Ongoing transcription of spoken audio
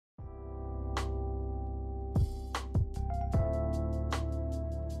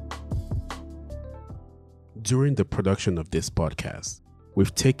During the production of this podcast,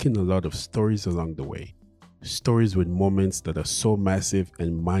 we've taken a lot of stories along the way. Stories with moments that are so massive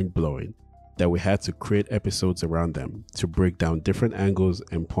and mind-blowing that we had to create episodes around them to break down different angles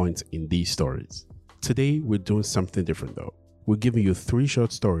and points in these stories. Today, we're doing something different though. We're giving you 3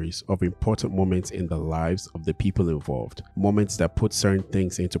 short stories of important moments in the lives of the people involved, moments that put certain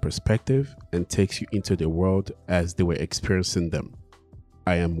things into perspective and takes you into the world as they were experiencing them.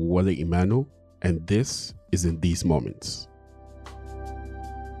 I am Wale Emmanuel, and this is In These Moments.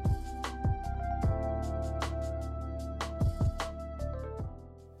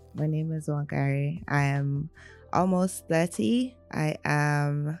 My name is Wangari. I am almost 30. I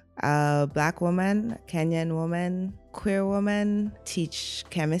am a Black woman, Kenyan woman, queer woman, teach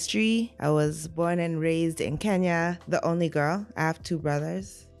chemistry. I was born and raised in Kenya, the only girl. I have 2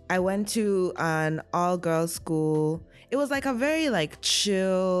 brothers. I went to an all-girls school. It was like a very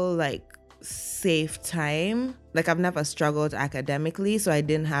chill, safe time. I've never struggled academically, so I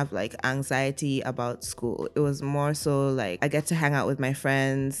didn't have anxiety about school. It was more so I get to hang out with my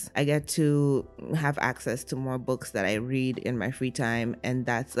friends. I get to have access to more books that I read in my free time, and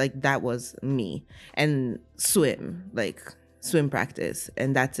that was me. And swim practice,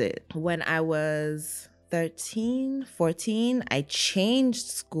 and that's it. When I was 13, 14, I changed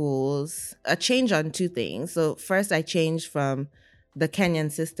schools. A change on 2 things. So first I changed from the Kenyan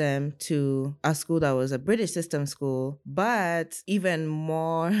system to a school that was a British system school. But even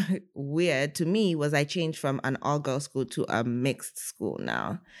more weird to me was I changed from an all-girls school to a mixed school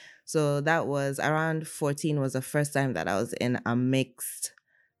now. So that was around 14 was the first time that I was in a mixed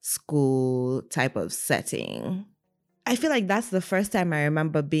school type of setting. I feel like that's the first time I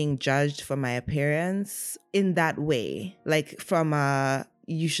remember being judged for my appearance in that way. From a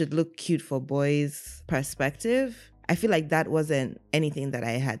you should look cute for boys perspective. I feel like that wasn't anything that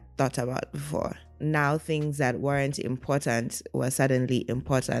I had thought about before. Now things that weren't important were suddenly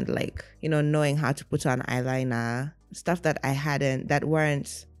important, knowing how to put on eyeliner, stuff that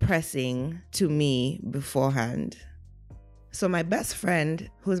weren't pressing to me beforehand. So my best friend,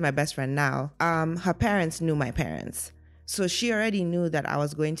 who's my best friend now, her parents knew my parents. So she already knew that I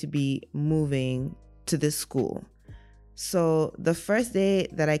was going to be moving to this school. So the first day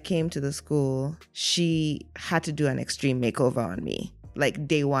that I came to the school, she had to do an extreme makeover on me,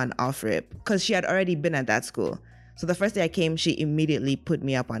 day 1 off rip, because she had already been at that school. So the first day I came, she immediately put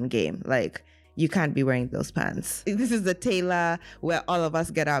me up on game. You can't be wearing those pants. This is the tailor where all of us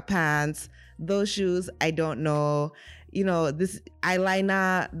get our pants. Those shoes, I don't know. This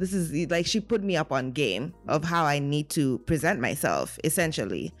eyeliner, this is she put me up on game of how I need to present myself,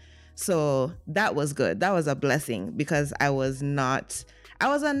 essentially. So that was good. That was a blessing because I was a nerd.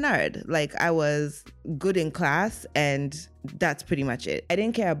 I was good in class, and that's pretty much it. I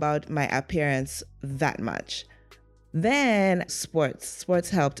didn't care about my appearance that much. Then sports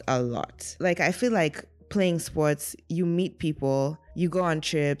helped a lot. I feel like playing sports, you meet people, you go on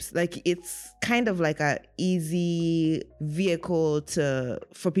trips. It's kind of a easy vehicle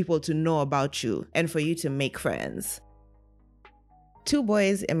for people to know about you and for you to make friends. 2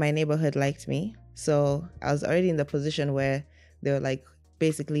 boys in my neighborhood liked me. So I was already in the position where they were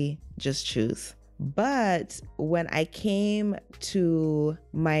basically just choose. But when I came to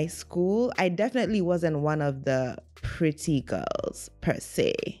my school, I definitely wasn't one of the pretty girls per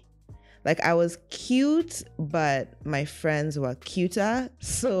se. I was cute, but my friends were cuter.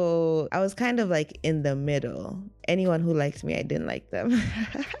 So I was kind of in the middle. Anyone who liked me, I didn't like them.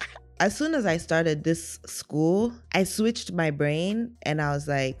 As soon as I started this school, I switched my brain and I was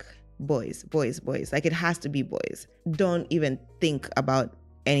boys, boys, boys. It has to be boys. Don't even think about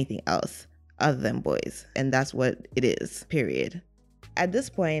anything else other than boys. And that's what it is, period. At this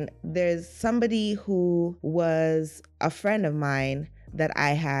point, there's somebody who was a friend of mine that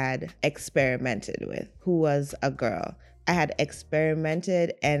I had experimented with, who was a girl. I had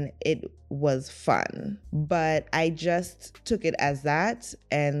experimented and it was fun, but I just took it as that,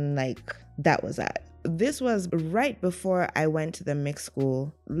 and that was that. This was right before I went to the mixed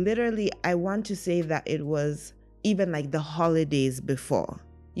school. Literally, I want to say that it was even the holidays before.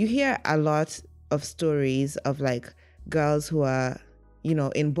 You hear a lot of stories of girls who are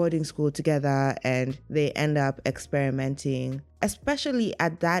in boarding school together and they end up experimenting, especially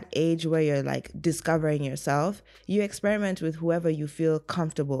at that age where you're discovering yourself. You experiment with whoever you feel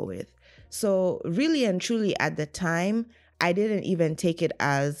comfortable with. So really and truly at the time, I didn't even take it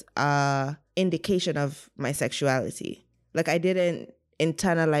as a indication of my sexuality. I didn't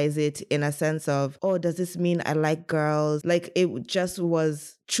internalize it in a sense of, oh, does this mean I like girls? Like, it just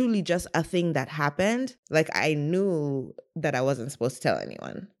was truly just a thing that happened. Like, I knew that I wasn't supposed to tell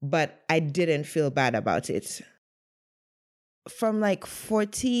anyone, but I didn't feel bad about it. From like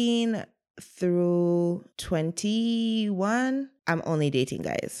 14 through 21, I'm only dating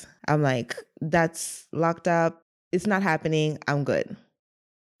guys. I'm like, that's locked up. It's not happening. I'm good.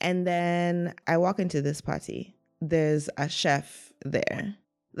 And then I walk into this party. There's a chef there.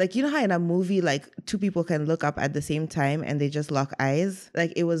 Like, you know how in a movie, like, two people can look up at the same time and they just lock eyes?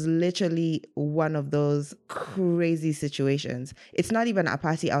 Like, it was literally one of those crazy situations. It's not even a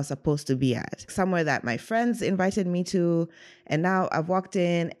party I was supposed to be at. Somewhere that my friends invited me to. And now I've walked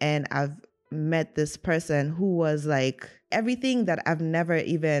in and I've met this person who was like everything that I've never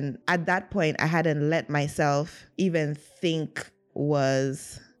even, at that point, I hadn't let myself even think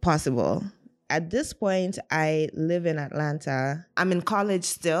was possible. At this point, I live in Atlanta. I'm in college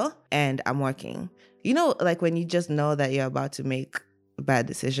still, and I'm working. You know, like when you just know that you're about to make bad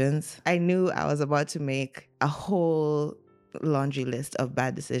decisions. I knew I was about to make a whole laundry list of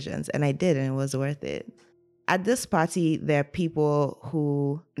bad decisions, and I did, and it was worth it. At this party, there are people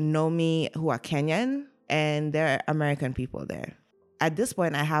who know me who are Kenyan, and there are American people there. At this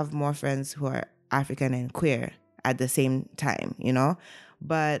point, I have more friends who are African and queer at the same time, you know?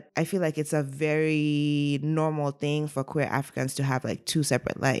 But I feel like it's a very normal thing for queer Africans to have like two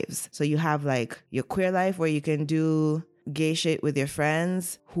separate lives. So you have like your queer life where you can do gay shit with your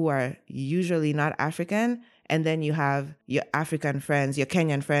friends who are usually not African. And then you have your African friends, your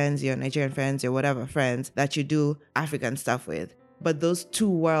Kenyan friends, your Nigerian friends, your whatever friends that you do African stuff with. But those two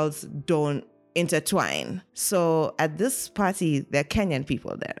worlds don't intertwine. So at this party, there are Kenyan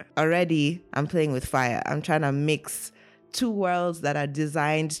people there. Already, I'm playing with fire. I'm trying to mix two worlds that are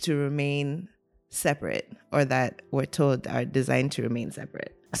designed to remain separate, or that we're told are designed to remain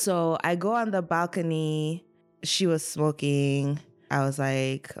separate. So I go on the balcony. She was smoking. I was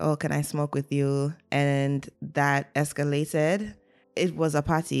like, oh, can I smoke with you? And that escalated. It was a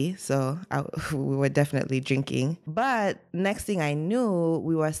party, so we were definitely drinking. But next thing I knew,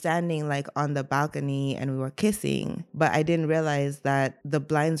 we were standing like on the balcony and we were kissing. But I didn't realize that the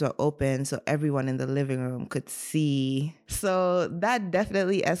blinds were open so everyone in the living room could see. So that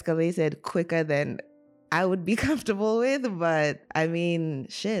definitely escalated quicker than I would be comfortable with. But I mean,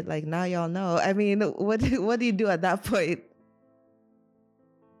 shit, like now y'all know. I mean, what do you do at that point?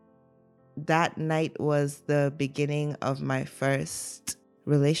 That night was the beginning of my first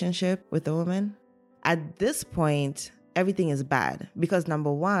relationship with a woman. At this point, everything is bad because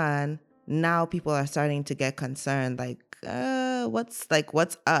number one, now people are starting to get concerned, like,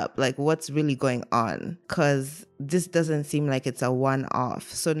 what's up? Like, what's really going on? Because this doesn't seem like it's a one-off.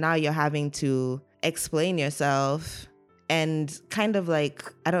 So now you're having to explain yourself and kind of like,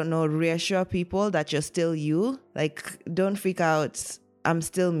 I don't know, reassure people that you're still you. Like, don't freak out. I'm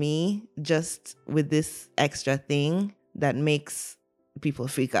still me, just with this extra thing that makes people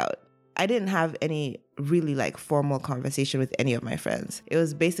freak out. I didn't have any really like formal conversation with any of my friends. It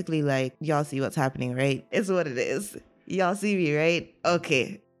was basically like, y'all see what's happening, right? It's what it is. Y'all see me, right?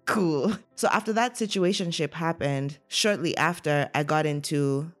 Okay, cool. So after that situationship happened, shortly after, I got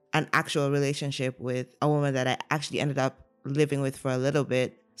into an actual relationship with a woman that I actually ended up living with for a little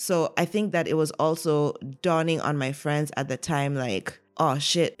bit. So I think that it was also dawning on my friends at the time, like, oh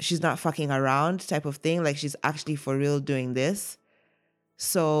shit, she's not fucking around type of thing. Like, she's actually for real doing this.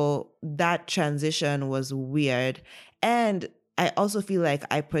 So that transition was weird. And I also feel like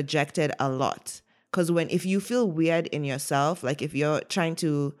I projected a lot. Because if you feel weird in yourself, like if you're trying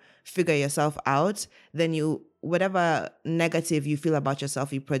to figure yourself out, then whatever negative you feel about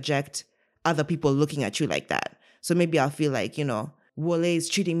yourself, you project other people looking at you like that. So maybe I'll feel like, Wole is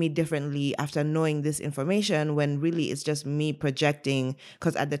treating me differently after knowing this information, when really it's just me projecting,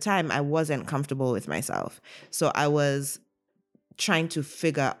 because at the time I wasn't comfortable with myself. So I was trying to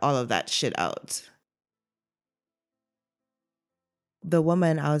figure all of that shit out. The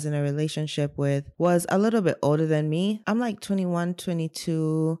woman I was in a relationship with was a little bit older than me. I'm like 21,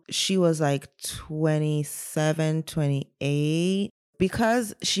 22. She was like 27, 28.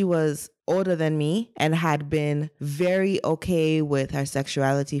 Because she was older than me and had been very okay with her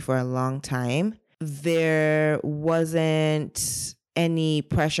sexuality for a long time, there wasn't any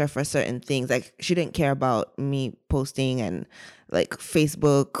pressure for certain things. Like, she didn't care about me posting and like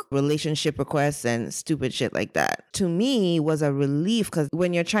Facebook relationship requests and stupid shit like that. To me, was a relief, because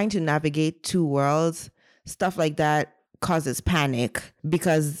when you're trying to navigate two worlds, stuff like that causes panic,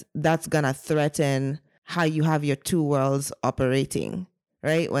 because that's gonna threaten how you have your two worlds operating,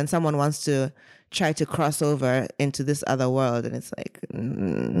 right? When someone wants to try to cross over into this other world. And it's like,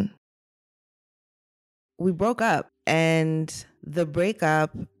 we broke up, and the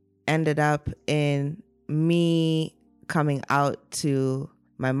breakup ended up in me coming out to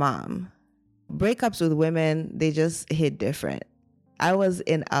my mom. Breakups with women, they just hit different. I was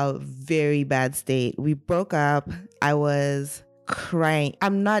in a very bad state. We broke up. I was crying.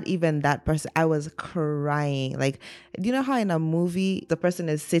 I'm not even that person. I was crying. Like, do you know how in a movie the person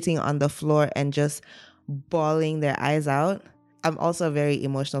is sitting on the floor and just bawling their eyes out? I'm also a very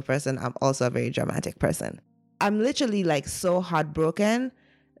emotional person. I'm also a very dramatic person. I'm literally like so heartbroken.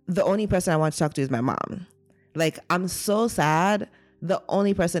 The only person I want to talk to is my mom. Like, I'm so sad. The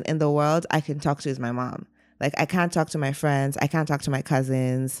only person in the world I can talk to is my mom. Like, I can't talk to my friends. I can't talk to my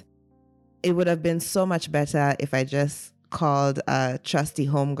cousins. It would have been so much better if I just called a trusty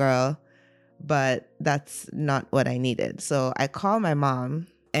homegirl, but that's not what I needed. So I call my mom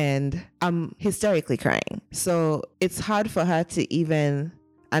and I'm hysterically crying. So it's hard for her to even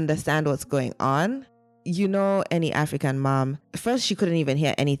understand what's going on. You know, any African mom, first she couldn't even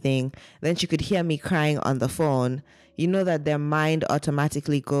hear anything. Then she could hear me crying on the phone. You know that their mind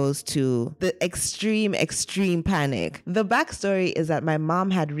automatically goes to the extreme panic. The backstory is that my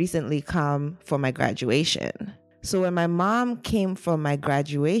mom had recently come for my graduation. So when my mom came for my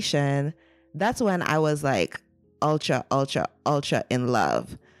graduation, that's when I was like ultra in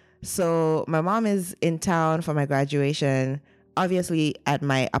love. So my mom is in town for my graduation, obviously at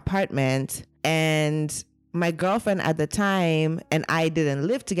my apartment. And my girlfriend at the time and I didn't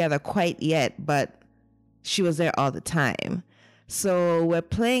live together quite yet, but she was there all the time. So we're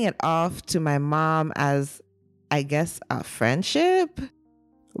playing it off to my mom as, I guess, a friendship.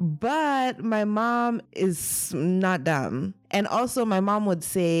 But my mom is not dumb. And also my mom would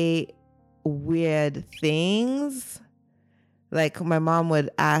say weird things. Like, my mom would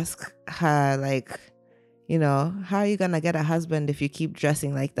ask her, like, you know, how are you going to get a husband if you keep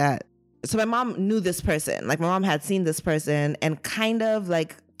dressing like that? So my mom knew this person. Like, my mom had seen this person and kind of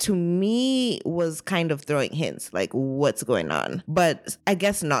like, to me, was kind of throwing hints, like, what's going on? But I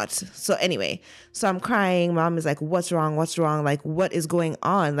guess not. So anyway, so I'm crying. Mom is like, what's wrong? What's wrong? Like, what is going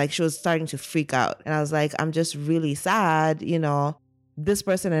on? Like, she was starting to freak out. And I was like, I'm just really sad. You know, this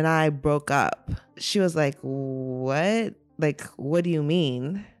person and I broke up. She was like, what? Like, what do you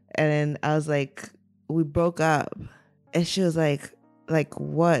mean? And I was like, we broke up. And she was like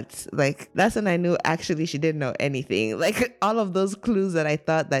what? Like, that's when I knew actually she didn't know anything. Like, all of those clues that I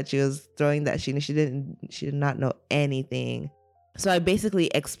thought that she was throwing, that she did not know anything. So I basically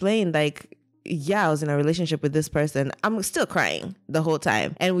explained, like, yeah, I was in a relationship with this person. I'm still crying the whole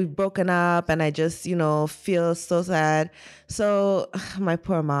time. And we've broken up and I just, you know, feel so sad. So my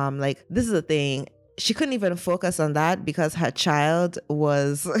poor mom, like, this is the thing. She couldn't even focus on that because her child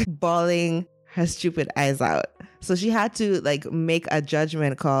was bawling her stupid eyes out. So she had to like make a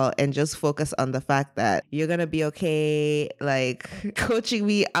judgment call and just focus on the fact that you're going to be okay, like coaching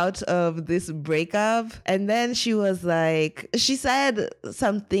me out of this breakup. And then she was like, she said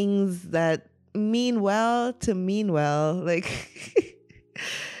some things that mean well to mean well. Like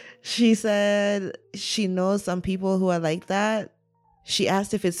she said she knows some people who are like that. She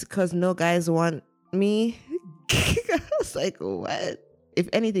asked if it's because no guys want me. I was like, what? If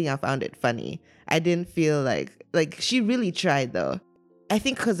anything, I found it funny. I didn't feel like she really tried though. I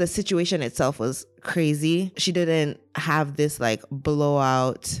think because the situation itself was crazy, she didn't have this like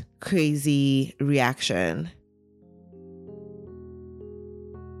blowout crazy reaction.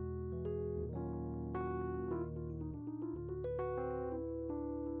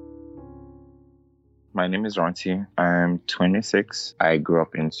 My name is Ronti. I'm 26. I grew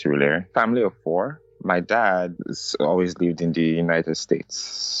up in Surulere. Family of 4. My dad has always lived in the United States.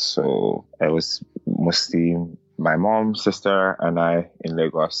 So I was mostly my mom, sister, and I in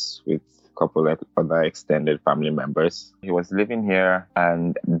Lagos with a couple of other extended family members. He was living here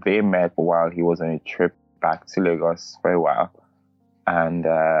and they met while he was on a trip back to Lagos for a while. And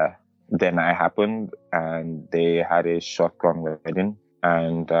then I happened and they had a shotgun wedding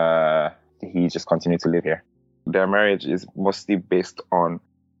and he just continued to live here. Their marriage is mostly based on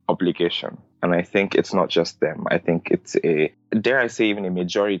obligation. And I think it's not just them. I think it's dare I say, even a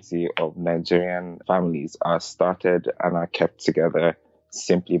majority of Nigerian families are started and are kept together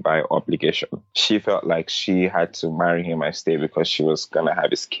simply by obligation. She felt like she had to marry him and stay because she was going to have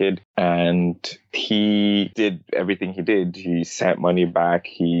his kid. And he did everything he did. He sent money back.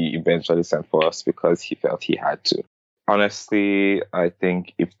 He eventually sent for us because he felt he had to. Honestly, I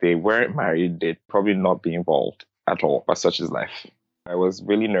think if they weren't married, they'd probably not be involved at all, but such is life. I was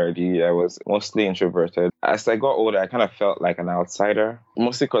really nerdy. I was mostly introverted. As I got older, I kind of felt like an outsider,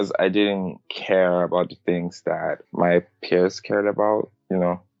 mostly because I didn't care about the things that my peers cared about, you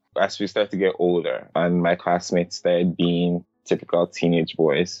know. As we started to get older and my classmates started being typical teenage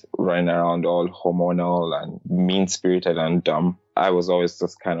boys running around all hormonal and mean-spirited and dumb, I was always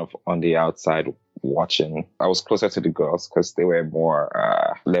just kind of on the outside watching. I was closer to the girls because they were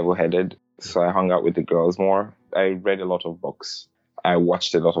more level-headed. So I hung out with the girls more. I read a lot of books. I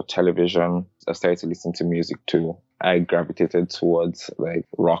watched a lot of television. I started to listen to music too. I gravitated towards like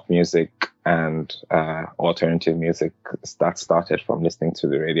rock music and alternative music. That started from listening to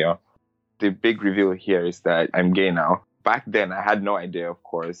the radio. The big reveal here is that I'm gay now. Back then, I had no idea, of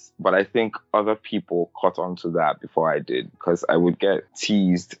course, but I think other people caught on to that before I did, because I would get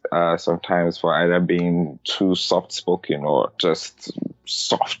teased sometimes for either being too soft-spoken or just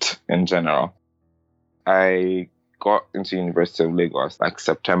soft in general. I got into University of Lagos like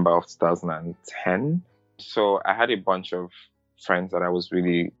September of 2010. So I had a bunch of friends that I was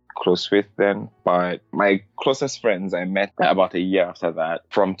really close with then, but my closest friends I met about a year after that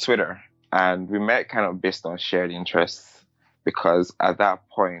from Twitter. And we met kind of based on shared interests, because at that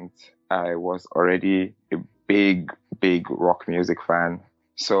point I was already a big rock music fan.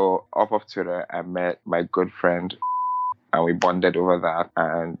 So off of Twitter, I met my good friend and we bonded over that.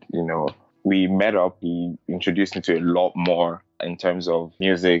 And, you know, we met up, he introduced me to a lot more in terms of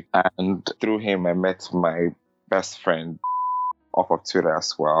music. And through him, I met my best friend off of Twitter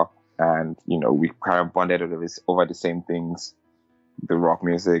as well. And, you know, we kind of bonded over the same things, the rock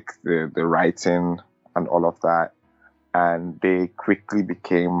music, the writing and all of that. And they quickly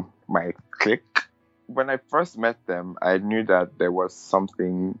became my clique. When I first met them, I knew that there was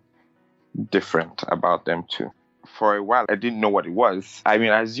something different about them too. For a while, I didn't know what it was. I mean,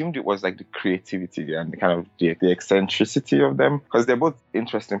 I assumed it was like the creativity and kind of the eccentricity of them, because they're both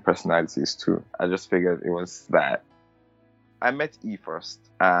interesting personalities too. I just figured it was that. I met E first,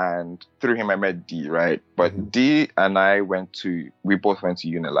 and through him I met D, right? But D and I we both went to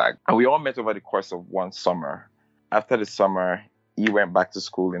Unilag, and we all met over the course of one summer. After the summer, E went back to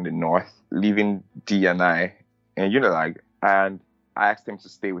school in the north, leaving D and I in Unilag, and I asked him to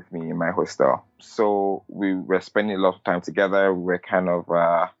stay with me in my hostel. So we were spending a lot of time together. We were kind of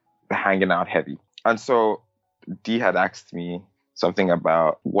hanging out heavy. And so D had asked me something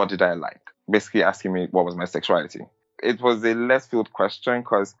about what did I like, basically asking me what was my sexuality. It was a left field question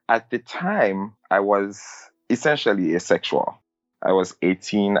because at the time I was essentially asexual. I was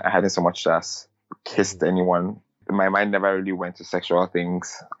 18. I hadn't so much as kissed anyone. My mind never really went to sexual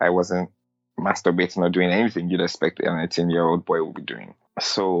things. I wasn't masturbating or doing anything you'd expect an 18-year-old boy would be doing.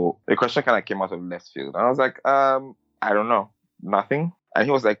 So the question kind of came out of left field. And I was like, I don't know, nothing. And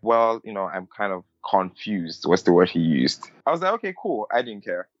he was like, well, you know, I'm kind of confused. What's the word he used? I was like, okay, cool. I didn't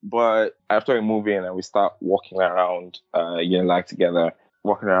care. But after we move in and we start walking around Unilag together,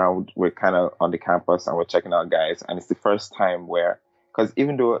 walking around, we're kind of on the campus and we're checking out guys. And it's the first time where, because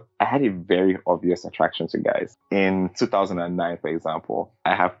even though I had a very obvious attraction to guys, in 2009, for example,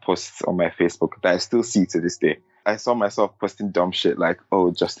 I have posts on my Facebook that I still see to this day. I saw myself posting dumb shit like,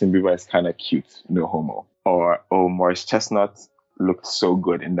 oh, Justin Bieber is kind of cute, no homo. Or, oh, Morris Chestnut looked so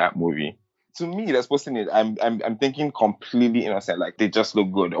good in that movie. To me, that's posting it. I'm thinking completely innocent, like they just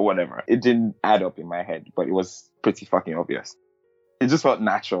look good or whatever. It didn't add up in my head, but it was pretty fucking obvious. It just felt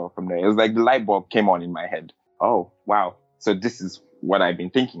natural from there. It was like the light bulb came on in my head. Oh, wow. So this is what I've been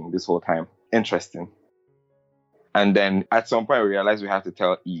thinking this whole time. Interesting. And then at some point, we realized we have to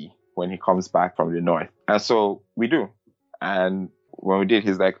tell E when he comes back from the north. And so we do. And when we did,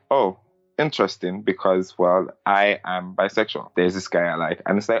 he's like, oh, interesting, because, well, I am bisexual. There's this guy I like.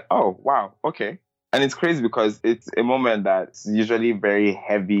 And it's like, oh, wow, okay. And it's crazy because it's a moment that's usually very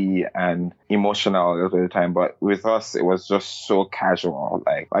heavy and emotional a lot of the time. But with us, it was just so casual.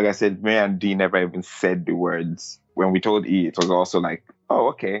 Like I said, me and D never even said the words. When we told E, it was also like, oh,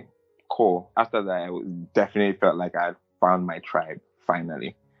 okay, cool. After that, I definitely felt like I found my tribe,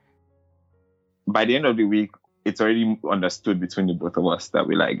 finally. By the end of the week, it's already understood between the both of us that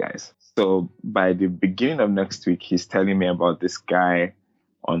we like guys. So by the beginning of next week, he's telling me about this guy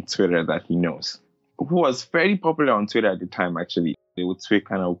on Twitter that he knows, who was very popular on Twitter at the time, actually. They would tweet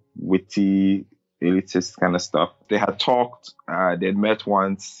kind of witty, elitist kind of stuff. They had talked, they'd met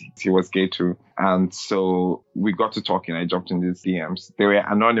once, he was gay too. And so we got to talking, I jumped in his DMs. They were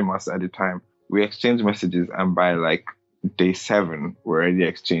anonymous at the time. We exchanged messages, and by like day 7, we're already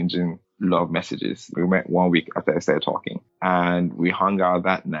exchanging love messages. We met 1 week after I started talking, and we hung out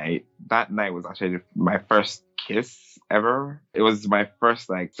that night. That night was actually my first kiss ever. It was my first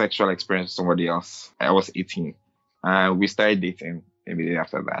like sexual experience with somebody else. I was 18, and we started dating. immediately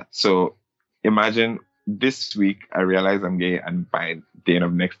after that. So imagine this week I realize I'm gay, and by the end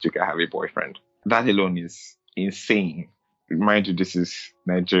of next week I have a boyfriend. That alone is insane. Mind you, this is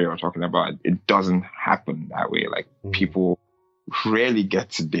Nigeria we're talking about. It doesn't happen that way. Like, people rarely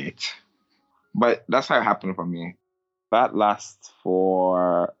get to date. But that's how it happened for me. That lasts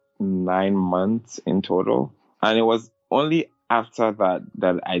for 9 months in total. And it was only after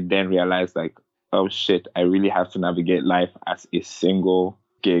that I then realized, like, oh shit, I really have to navigate life as a single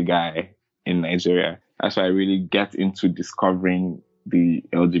gay guy in Nigeria. That's why I really get into discovering the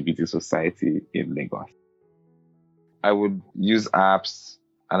LGBT society in Lagos. I would use apps,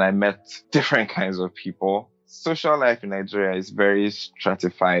 and I met different kinds of people. Social life in Nigeria is very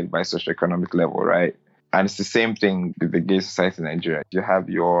stratified by socioeconomic level, right? And it's the same thing with the gay society in Nigeria. You have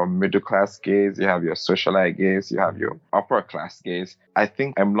your middle class gays, you have your socialite gays, you have your upper class gays. I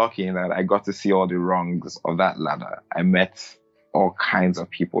think I'm lucky in that I got to see all the rungs of that ladder. I met all kinds of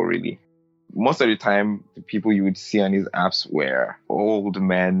people, really. Most of the time, the people you would see on these apps were old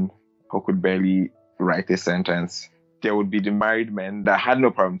men who could barely write a sentence. There would be the married men that had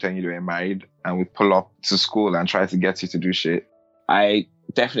no problem telling you they were married and would pull up to school and try to get you to do shit. I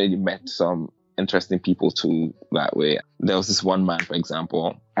definitely met some interesting people too that way. There was this one man, for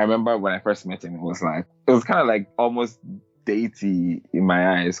example. I remember when I first met him, it was kind of like almost datey in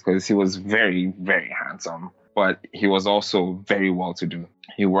my eyes, because he was very, very handsome, but he was also very well to do.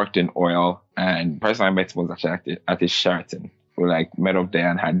 He worked in oil, and the person I met was actually at his Sheraton. We met up there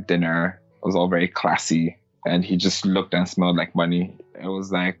and had dinner. It was all very classy, and he just looked and smelled like money. It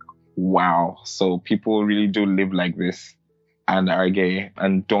was like, wow. So people really do live like this and are gay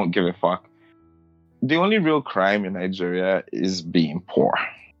and don't give a fuck. The only real crime in Nigeria is being poor.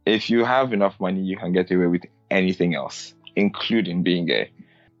 If you have enough money, you can get away with anything else, including being gay.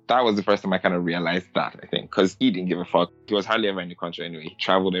 That was the first time I kind of realized that, I think, because he didn't give a fuck. He was hardly ever in the country anyway. He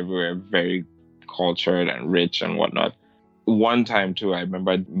traveled everywhere, very cultured and rich and whatnot. One time, too, I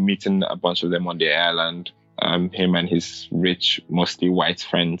remember meeting a bunch of them on the island, him and his rich, mostly white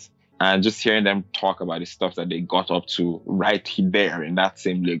friends, and just hearing them talk about the stuff that they got up to right there in that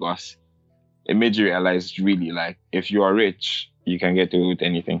same Lagos. It made you realize, really, if you are rich, you can get away with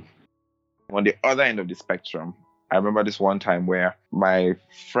anything. On the other end of the spectrum, I remember this one time where my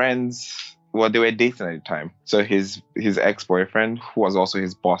friends, they were dating at the time. So his ex-boyfriend, who was also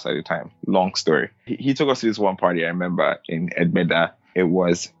his boss at the time, long story. He took us to this one party, I remember, in Edmeda. It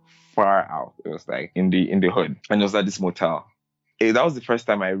was far out. It was in the hood. And it was at this motel. That was the first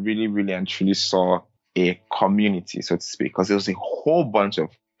time I really, really and truly saw a community, so to speak, because there was a whole bunch of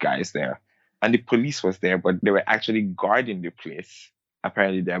guys there. And the police was there, but they were actually guarding the place.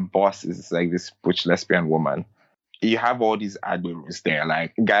 Apparently their boss is this butch lesbian woman. You have all these admirals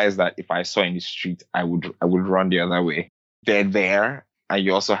there, guys that if I saw in the street, I would run the other way. They're there. And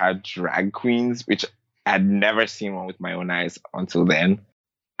you also had drag queens, which I'd never seen one with my own eyes until then.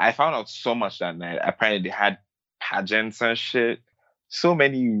 I found out so much that night. Apparently they had pageants and shit. So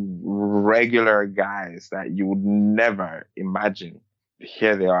many regular guys that you would never imagine.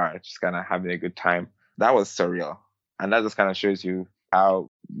 Here they are, just kind of having a good time. That was surreal. And that just kind of shows you how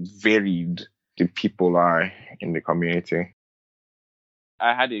varied the people are in the community.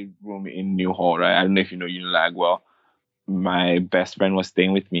 I had a room in New Hall, right? I don't know if you know Unilag well. My best friend was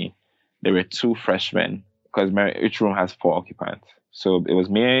staying with me. There were 2 freshmen, because each room has 4 occupants. So it was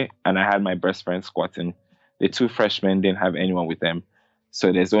me, and I had my best friend squatting. The 2 freshmen didn't have anyone with them.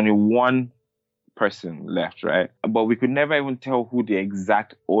 So there's only one person left, right? But we could never even tell who the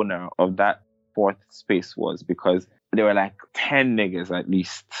exact owner of that 4th space was, because there were 10 niggas at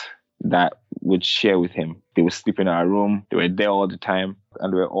least that would share with him. They would sleep in our room. They were there all the time,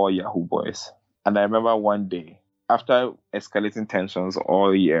 and they were all Yahoo boys. And I remember one day, after escalating tensions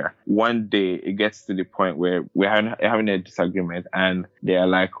all year, one day it gets to the point where we're having a disagreement, and they're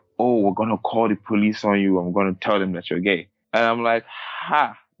like, oh, we're going to call the police on you. I'm going to tell them that you're gay. And I'm like,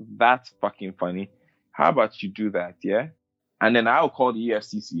 that's fucking funny. How about you do that, yeah? And then I'll call the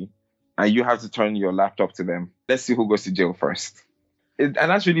EFCC, and you have to turn your laptop to them. Let's see who goes to jail first. And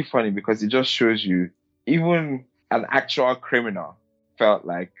that's really funny, because it just shows you, even an actual criminal felt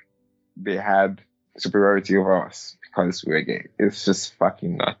like they had superiority over us because we were gay. It's just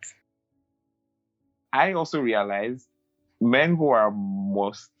fucking nuts. I also realized men who are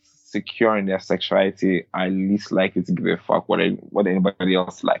most secure in their sexuality are least likely to give a fuck what anybody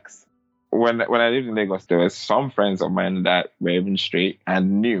else likes. When I lived in Lagos, there were some friends of mine that were even straight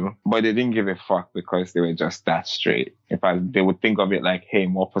and knew, but they didn't give a fuck because they were just that straight. In fact, they would think of it like, hey,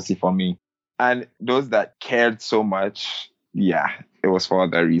 more pussy for me. And those that cared so much, yeah, it was for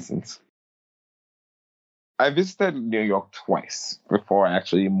other reasons. I visited New York twice before I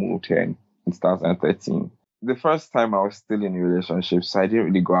actually moved here in 2013. The first time I was still in a relationship, so I didn't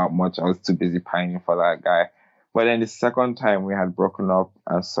really go out much. I was too busy pining for that guy. But then the second time we had broken up,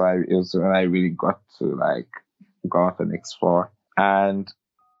 and so it was when I really got to like go out and explore. And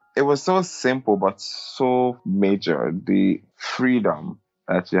it was so simple but so major. The freedom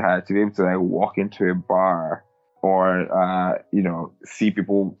that you had to be able to like walk into a bar or see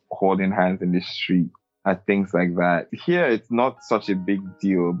people holding hands in the street and things like that. Here it's not such a big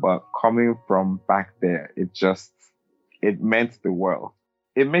deal, but coming from back there, it meant the world.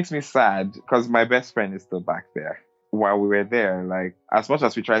 It makes me sad because my best friend is still back there. While we were there, like, as much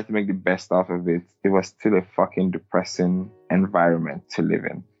as we tried to make the best out of it, it was still a fucking depressing environment to live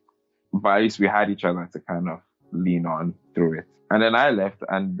in. But at least we had each other to kind of lean on through it. And then I left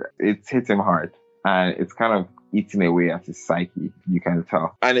and it hit him hard. And it's kind of eating away at his psyche, you can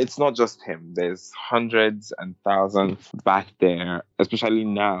tell. And it's not just him. There's hundreds and thousands back there, especially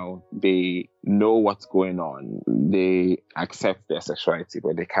now. They know what's going on. They accept their sexuality,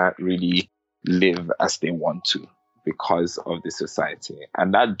 but they can't really live as they want to because of the society.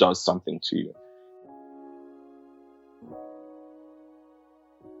 And that does something to you.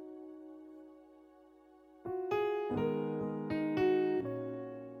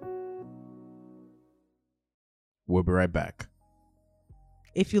 We'll be right back.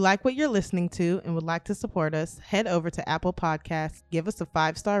 If you like what you're listening to and would like to support us, head over to Apple Podcasts, give us a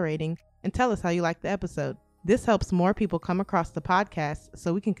 5-star rating, and tell us how you like the episode. This helps more people come across the podcast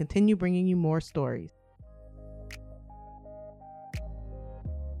so we can continue bringing you more stories.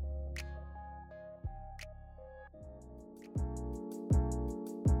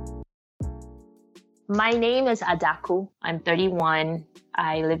 My name is Adaku. I'm 31.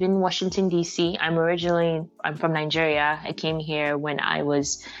 I live in Washington, D.C. I'm from Nigeria. I came here when I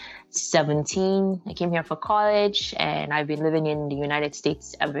was 17. I came here for college, and I've been living in the United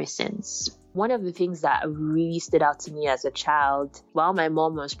States ever since. One of the things that really stood out to me as a child, while my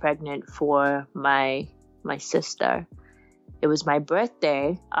mom was pregnant for my sister, it was my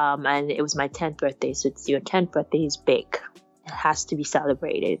birthday, and it was my 10th birthday. So your 10th birthday is big. It has to be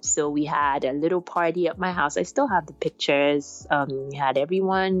celebrated. So we had a little party at my house. I still have the pictures. We had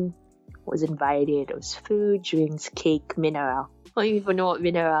everyone was invited. It was food, drinks, cake, mineral. I don't even know what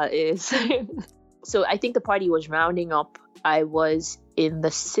mineral is. So I think the party was rounding up. I was in the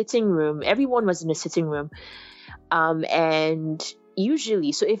sitting room. Everyone was in the sitting room. And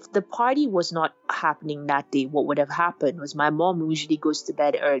usually, so if the party was not happening that day, what would have happened was my mom usually goes to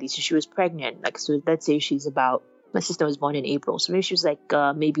bed early. So she was pregnant. So let's say my sister was born in April, so maybe she was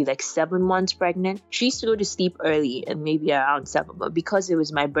maybe 7 months pregnant. She used to go to sleep early and maybe around 7, but because it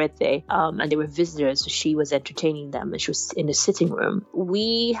was my birthday and there were visitors, so she was entertaining them and she was in the sitting room.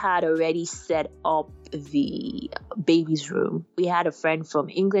 We had already set up the baby's room. We had a friend from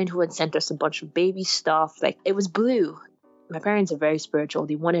England who had sent us a bunch of baby stuff. It was blue. My parents are very spiritual.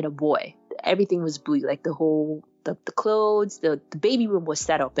 They wanted a boy. Everything was blue, the clothes, the baby room was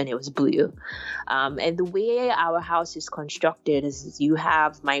set up and it was blue. And the way our house is constructed is you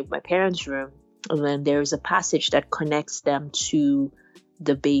have my parents' room, and then there's a passage that connects them to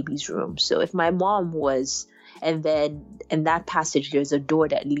the baby's room. So if my mom was, and then in that passage, there's a door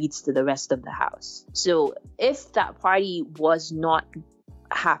that leads to the rest of the house. So if that party was not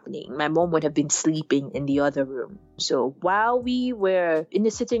happening, my mom would have been sleeping in the other room. So while we were in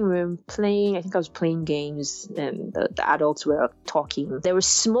the sitting room playing, I think I was playing games and the adults were talking, there was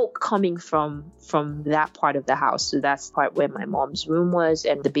smoke coming from that part of the house. So that's the part where my mom's room was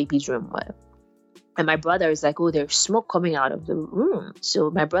and the baby's room was. And my brother is like, oh, there's smoke coming out of the room.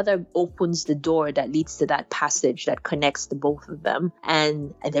 So my brother opens the door that leads to that passage that connects the both of them.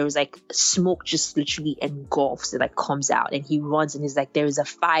 And there was smoke just literally engulfs. It comes out and he runs and he's like, there's a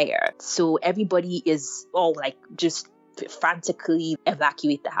fire. So everybody is all just frantically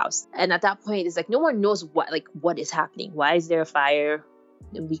evacuate the house. And at that point, it's no one knows what is happening. Why is there a fire?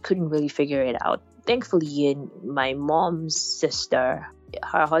 And we couldn't really figure it out. Thankfully, my mom's sister,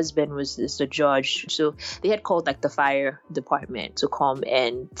 her husband was the judge, so they had called the fire department to come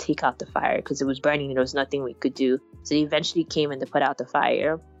and take out the fire because it was burning and there was nothing we could do. So they eventually came and they put out the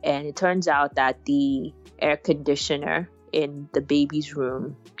fire, and it turns out that the air conditioner in the baby's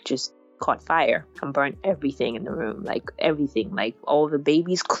room just caught fire and burned everything in the room, everything, all the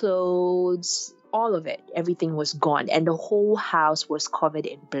baby's clothes, all of it, everything was gone, and the whole house was covered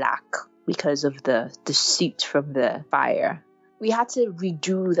in black because of the soot from the fire. we had to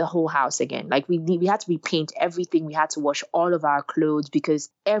redo the whole house again. Like we had to repaint everything. We had to wash all of our clothes because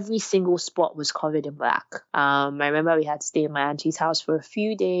every single spot was covered in black. I remember we had to stay in my auntie's house for a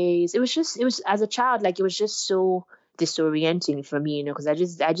few days. It was as a child, like it was just so disorienting for me, because I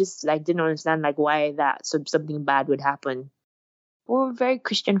just like didn't understand like why that something bad would happen. We're a very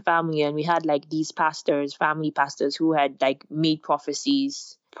Christian family, and we had like these family pastors who had like made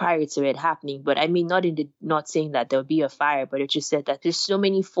prophecies prior to it happening. But I mean, not saying that there'll be a fire, but it just said that there's so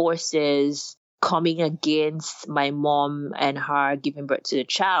many forces coming against my mom and her giving birth to the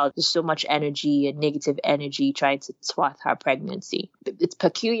child. There's so much energy and negative energy trying to thwart her pregnancy. It's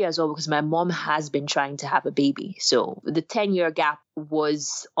peculiar as well because my mom has been trying to have a baby. So the 10-year gap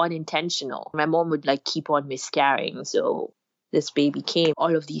was unintentional. My mom would like keep on miscarrying. So this baby came.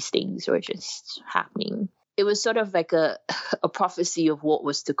 All of these things were just happening. It was sort of like a prophecy of what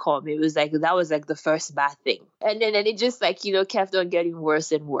was to come. It was like, that was like the first bad thing. And then it just like, kept on getting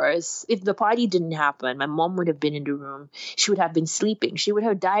worse and worse. If the party didn't happen, my mom would have been in the room. She would have been sleeping. She would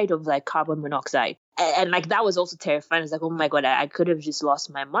have died of like carbon monoxide. And like, that was also terrifying. It's like, oh my God, I could have just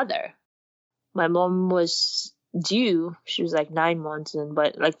lost my mother. My mom was due. She was like 9 months in,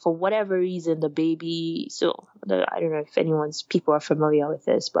 but like for whatever reason, the baby, I don't know if people are familiar with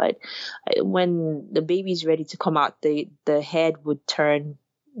this, but when the baby's ready to come out, the head would turn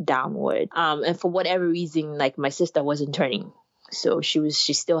downward. And for whatever reason, like my sister wasn't turning. So she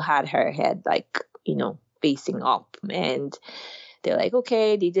still had her head like, facing up. And they're like,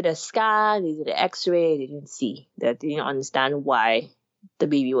 okay, they did a scan, they did an x-ray, they didn't see that, they didn't understand why the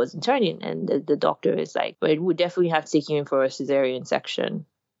baby wasn't turning. And the doctor is like, but it would definitely have to take you in for a cesarean section.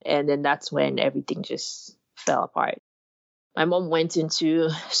 And then that's when everything just fell apart. My mom went into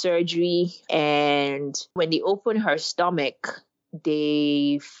surgery, and when they opened her stomach,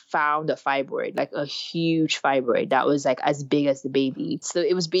 they found a fibroid, like a huge fibroid that was like as big as the baby. So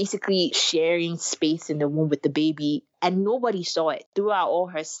it was basically sharing space in the womb with the baby, and nobody saw it. Throughout all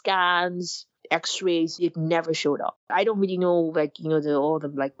her scans, x-rays, it never showed up. I don't really know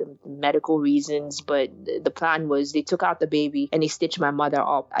the medical reasons, but the plan was they took out the baby and they stitched my mother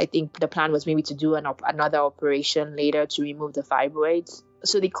up. I think the plan was maybe to do another operation later to remove the fibroids.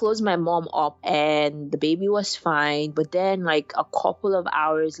 So they closed my mom up and the baby was fine, but then like a couple of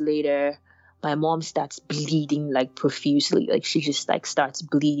hours later, my mom starts bleeding like profusely. Like she just like starts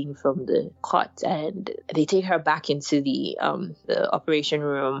bleeding from the cut, and they take her back into the operation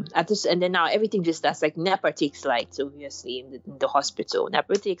room. And then now everything just starts like NEPA takes lights, obviously in the hospital.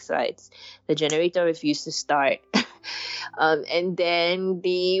 NEPA takes lights. The generator refused to start. And then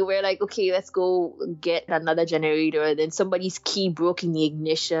they were like, okay, let's go get another generator. And then somebody's key broke in the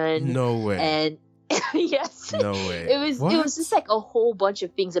ignition. No way. And yes. No way. It was just like a whole bunch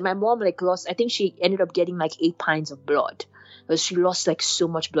of things. And my mom like lost, I think she ended up getting like 8 pints of blood. Because she lost like so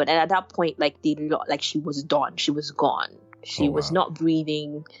much blood. And at that point, like she was done. She was gone. She was not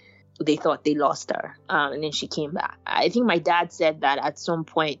breathing. They thought they lost her. And then she came back. I think my dad said that at some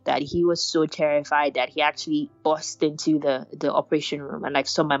point that he was so terrified that he actually bust into the operation room and like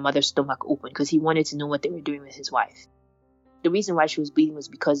saw my mother's stomach open because he wanted to know what they were doing with his wife. The reason why she was bleeding was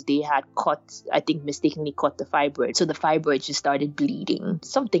because they had mistakenly cut the fibroid. So the fibroid just started bleeding.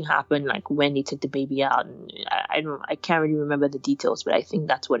 Something happened like when they took the baby out. And I can't really remember the details, but I think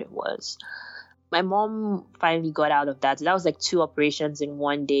that's what it was. My mom finally got out of that. So that was like 2 operations in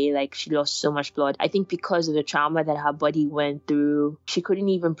one day. Like she lost so much blood. I think because of the trauma that her body went through, she couldn't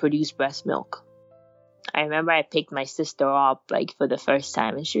even produce breast milk. I remember I picked my sister up like for the first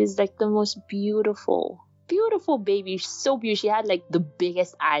time, and she was like the most beautiful baby. So beautiful. She had like the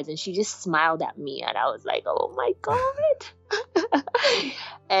biggest eyes, and she just smiled at me, and I was like, oh my God.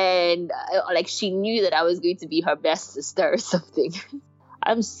 And like she knew that I was going to be her best sister or something.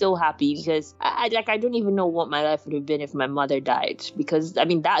 I'm so happy because I don't even know what my life would have been if my mother died, because I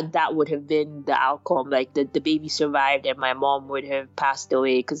mean that would have been the outcome. Like the baby survived and my mom would have passed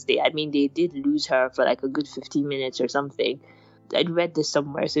away, because they did lose her for like a good 15 minutes or something. I'd read this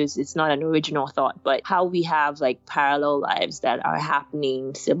somewhere, so it's not an original thought, but how we have like parallel lives that are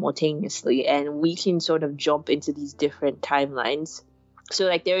happening simultaneously, and we can sort of jump into these different timelines. So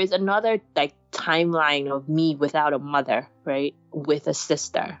like there is another like timeline of me without a mother, right? With a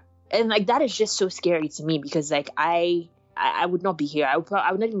sister. And like that is just so scary to me, because like I would not be here. I would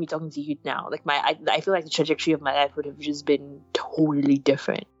not even be talking to you now. Like I feel like the trajectory of my life would have just been totally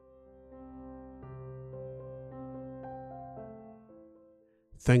different.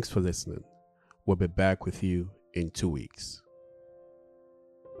 Thanks for listening. We'll be back with you in 2 weeks.